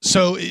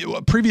 So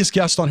a previous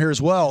guest on here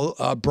as well,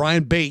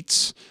 Brian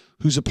Bates,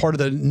 who's a part of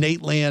the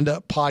Nate Land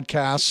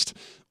podcast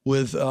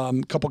with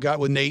a couple guys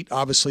with Nate,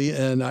 obviously,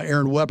 and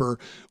Aaron Weber.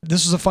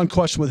 This is a fun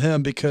question with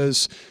him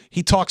because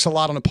he talks a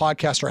lot on the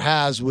podcast, or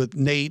has, with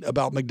Nate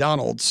about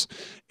McDonald's.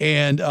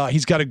 And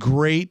he's got a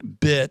great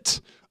bit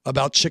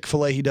about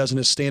Chick-fil-A he does in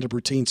his stand-up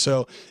routine.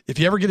 So if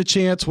you ever get a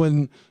chance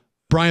when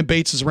Brian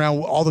Bates is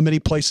around all the many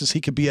places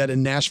he could be at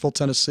in Nashville,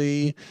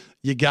 Tennessee,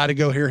 you got to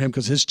go hear him,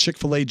 because his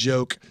Chick-fil-A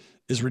joke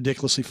is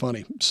ridiculously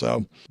funny.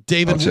 So,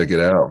 David, I'll check it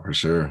out for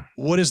sure.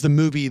 What is the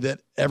movie that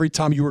every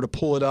time you were to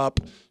pull it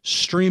up,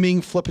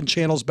 streaming, flipping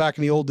channels back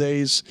in the old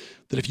days,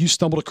 that if you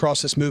stumbled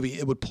across this movie,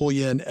 it would pull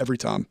you in every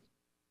time?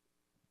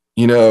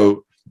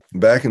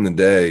 Back in the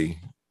day,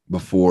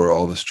 before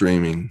all the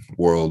streaming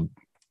world,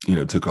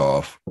 took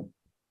off,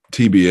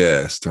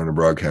 TBS, Turner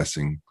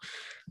Broadcasting,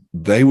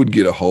 they would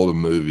get a hold of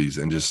movies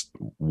and just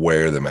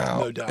wear them out.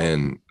 No doubt.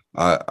 And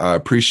I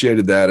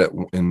appreciated that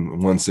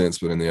in one sense,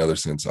 but in the other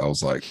sense, I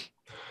was like,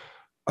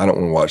 I don't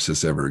want to watch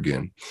this ever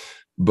again.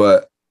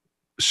 But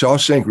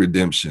Shawshank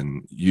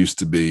Redemption used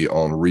to be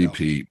on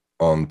repeat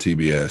on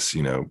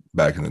TBS,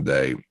 back in the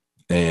day.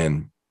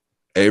 And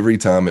every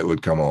time it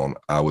would come on,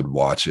 I would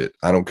watch it.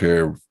 I don't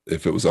care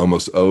if it was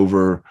almost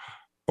over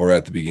or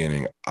at the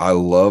beginning. I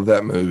love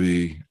that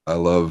movie. I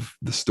love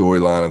the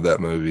storyline of that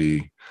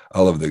movie.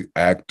 I love the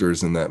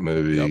actors in that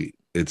movie. Yep.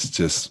 It's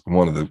just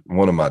one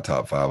of my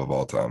top 5 of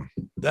all time.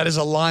 That is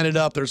a line it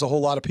up. There's a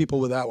whole lot of people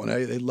with that one.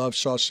 They love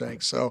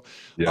Shawshank. So,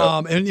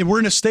 yeah. And we're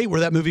in a state where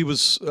that movie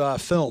was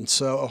filmed.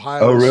 So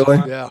Ohio. Oh, really?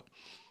 Yeah.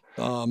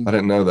 I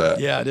didn't know that.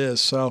 Yeah, it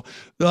is. So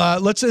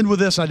let's end with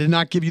this. I did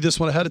not give you this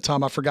one ahead of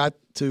time. I forgot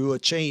to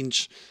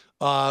change.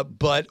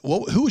 But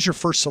who was your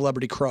first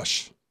celebrity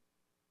crush?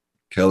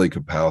 Kelly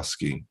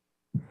Kapowski.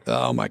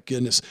 Oh my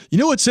goodness. You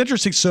know what's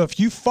interesting? So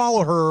if you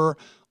follow her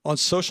on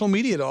social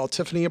media at all,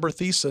 Tiffany Amber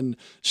Thiessen,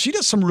 she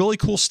does some really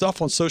cool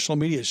stuff on social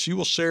media. She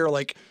will share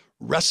like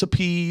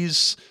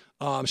recipes.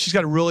 She's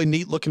got a really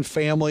neat looking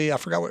family. I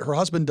forgot what her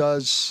husband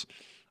does.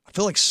 I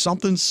feel like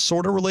something's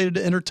sort of related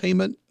to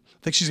entertainment. I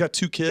think she's got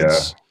 2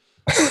 kids.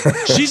 Yeah.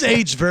 She's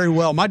aged very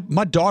well. My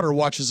daughter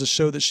watches a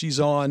show that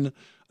she's on.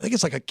 I think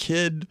it's like a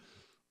kid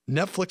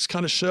Netflix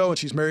kind of show, and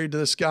she's married to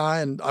this guy,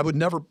 and I would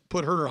never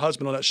put her and her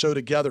husband on that show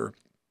together.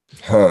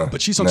 Huh.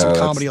 But she's on some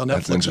comedy on Netflix.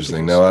 That's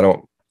interesting. No,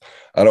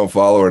 I don't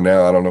follow her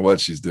now. I don't know what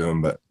she's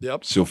doing, but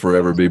She'll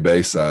forever be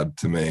Bayside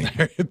to me.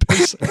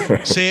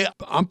 See,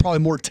 I'm probably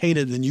more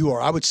tainted than you are.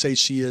 I would say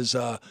she is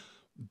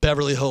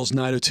Beverly Hills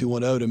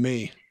 90210 to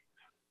me.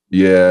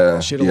 Yeah.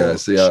 She had a Yeah. little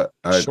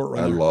See, short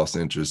run I there. lost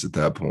interest at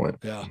that point.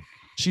 Yeah.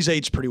 She's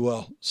aged pretty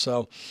well.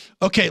 So,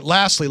 okay,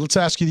 lastly, let's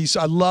ask you these.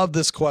 I love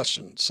this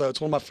question. So it's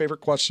one of my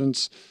favorite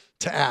questions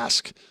to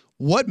ask.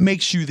 What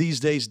makes you these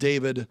days,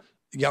 David?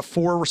 You got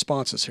 4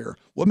 responses here.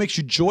 What makes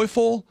you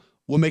joyful?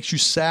 What makes you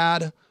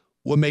sad?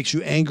 What makes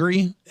you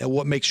angry? And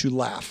what makes you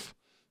laugh?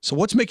 So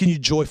what's making you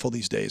joyful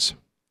these days?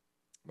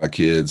 My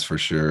kids, for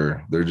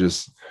sure.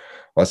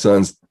 My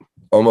son's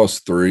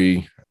almost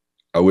 3.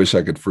 I wish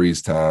I could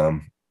freeze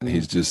time.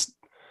 He's just,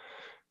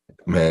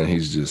 man,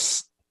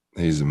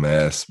 he's a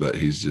mess, but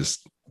he's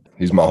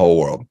my whole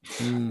world.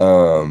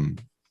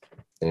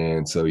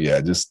 And so,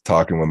 yeah, just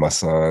talking with my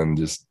son,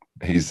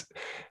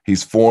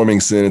 he's forming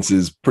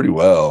sentences pretty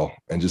well.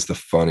 And just the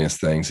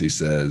funniest things he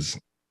says,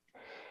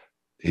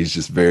 he's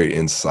just very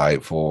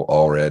insightful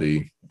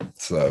already.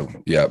 So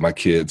yeah, my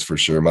kids for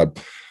sure.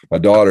 My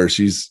daughter,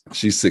 she's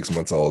 6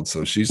 months old.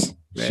 So she's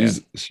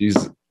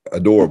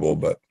adorable,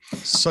 but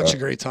such a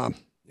great time.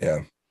 Yeah.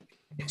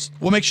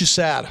 What makes you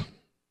sad?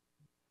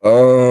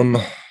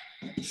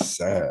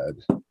 Sad.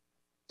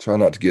 Try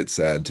not to get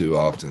sad too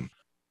often.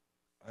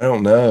 I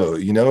don't know.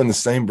 In the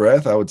same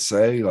breath, I would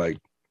say like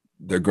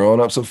they're growing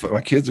up so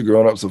my kids are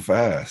growing up so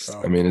fast.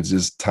 Oh. I mean, it's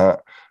just time.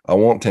 I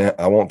want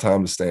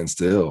time to stand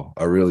still.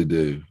 I really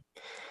do.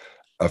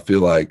 I feel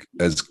like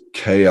as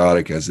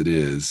chaotic as it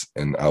is,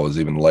 and I was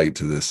even late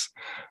to this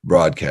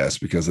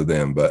broadcast because of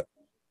them, but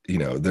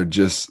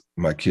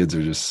my kids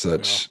are just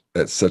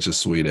at such a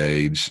sweet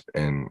age,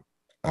 and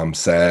I'm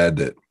sad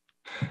that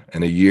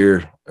in a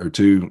year or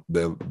two,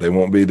 they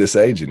won't be this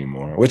age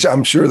anymore, which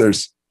I'm sure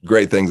there's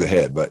great things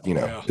ahead, but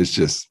it's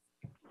just.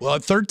 Well,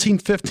 at 13,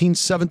 15,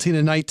 17,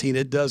 and 19,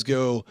 it does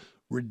go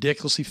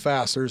ridiculously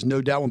fast. There's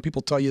no doubt when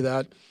people tell you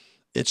that,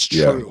 it's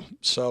true. Yeah.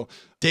 So,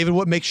 David,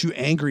 what makes you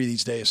angry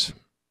these days?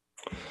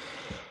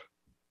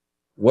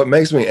 What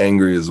makes me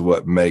angry is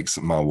what makes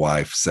my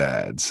wife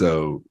sad.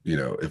 So,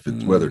 if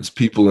it's whether it's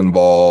people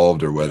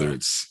involved or whether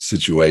it's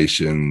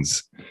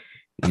situations,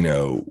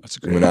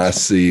 when I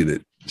see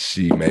that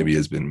she maybe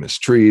has been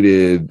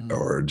mistreated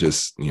or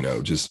just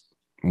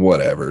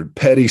whatever,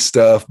 petty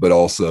stuff, but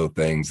also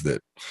things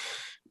that,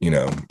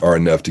 are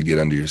enough to get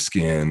under your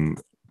skin,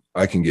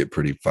 I can get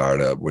pretty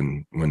fired up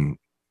when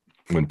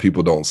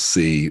people don't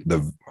see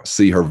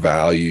her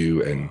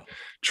value and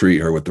treat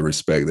her with the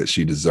respect that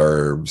she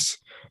deserves.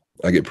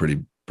 I get pretty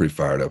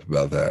fired up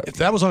about that. If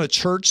that was on a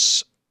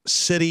church,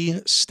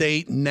 city,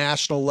 state,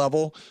 national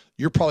level,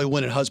 you're probably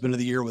winning husband of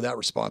the year with that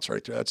response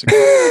right there.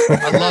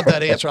 I love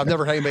that answer. I've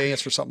never had anybody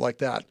answer something like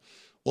that.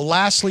 Well,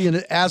 lastly, and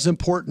as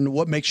important,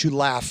 what makes you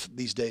laugh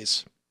these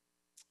days?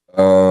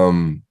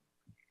 Man,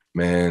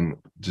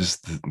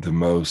 just the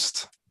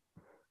most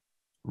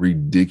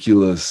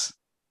ridiculous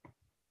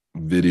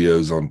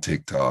videos on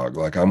TikTok.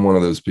 Like, I'm one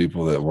of those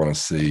people that want to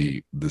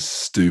see the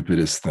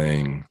stupidest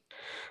thing.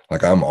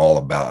 Like, I'm all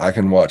about, I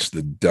can watch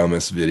the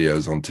dumbest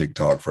videos on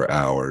TikTok for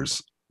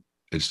hours.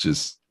 It's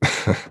just,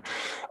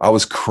 I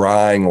was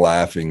crying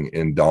laughing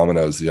in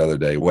Domino's the other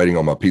day, waiting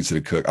on my pizza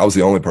to cook. I was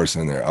the only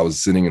person in there. I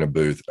was sitting in a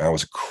booth. I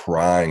was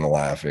crying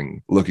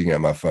laughing, looking at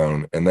my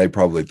phone, and they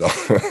probably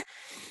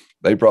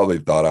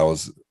thought, I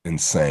was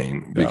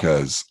insane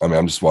because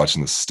I'm just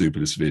watching the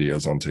stupidest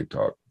videos on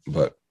TikTok,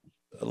 but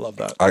I love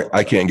that.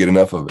 I can't get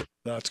enough of it.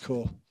 That's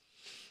cool.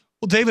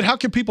 Well, David, how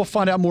can people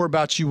find out more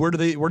about you? Where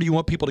do you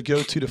want people to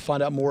go to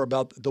find out more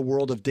about the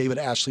world of David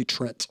Ashley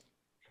Trent?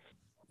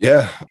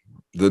 Yeah,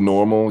 the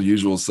normal,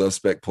 usual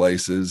suspect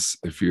places.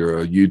 If you're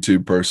a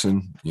YouTube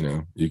person,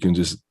 you can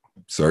just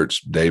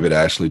search David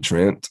Ashley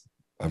Trent.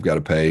 I've got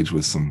a page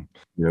with some,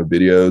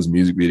 videos,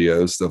 music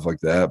videos, stuff like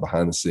that,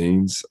 behind the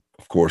scenes.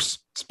 Of course,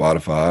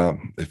 Spotify.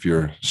 If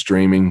you're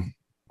streaming,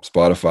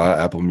 Spotify,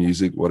 Apple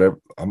Music, whatever.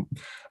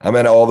 I'm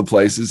at all the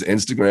places.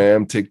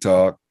 Instagram,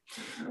 TikTok.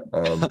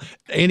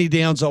 Andy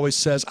Downs always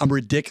says I'm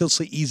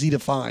ridiculously easy to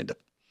find.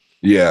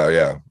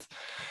 Yeah,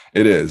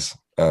 it is.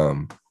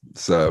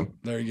 So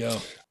there you go.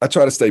 I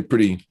try to stay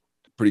pretty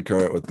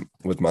current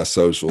with my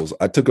socials.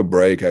 I took a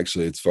break.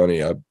 Actually, it's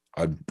funny. I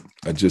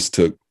just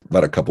took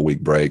about a couple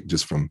week break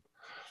just from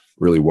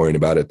really worrying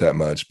about it that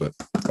much. But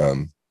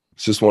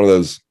it's just one of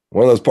those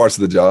parts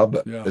of the job.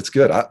 But it's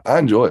good. I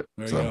enjoy it.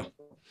 There you go.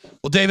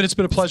 Well, David, it's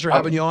been a pleasure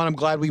having you on. I'm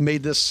glad we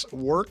made this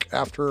work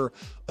after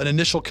an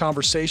initial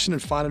conversation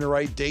and finding the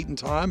right date and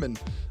time, and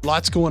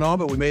lots going on,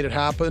 but we made it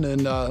happen,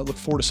 and look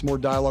forward to some more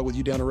dialogue with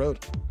you down the road.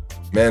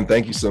 Man,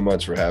 thank you so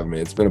much for having me.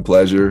 It's been a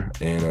pleasure,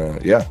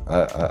 and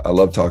I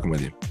love talking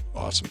with you.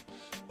 Awesome.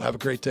 Well, have a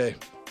great day.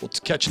 We'll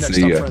catch you next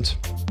time, friends.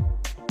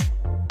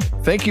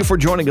 Thank you for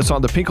joining us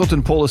on the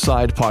Pinkleton Pull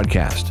Aside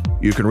podcast.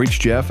 You can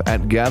reach Jeff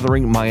at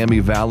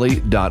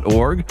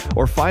gatheringmiamivalley.org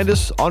or find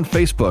us on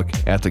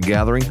Facebook at the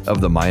Gathering of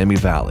the Miami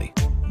Valley.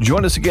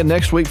 Join us again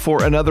next week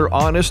for another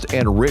honest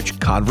and rich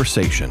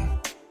conversation.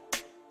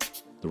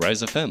 The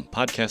Rise FM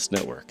Podcast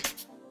Network.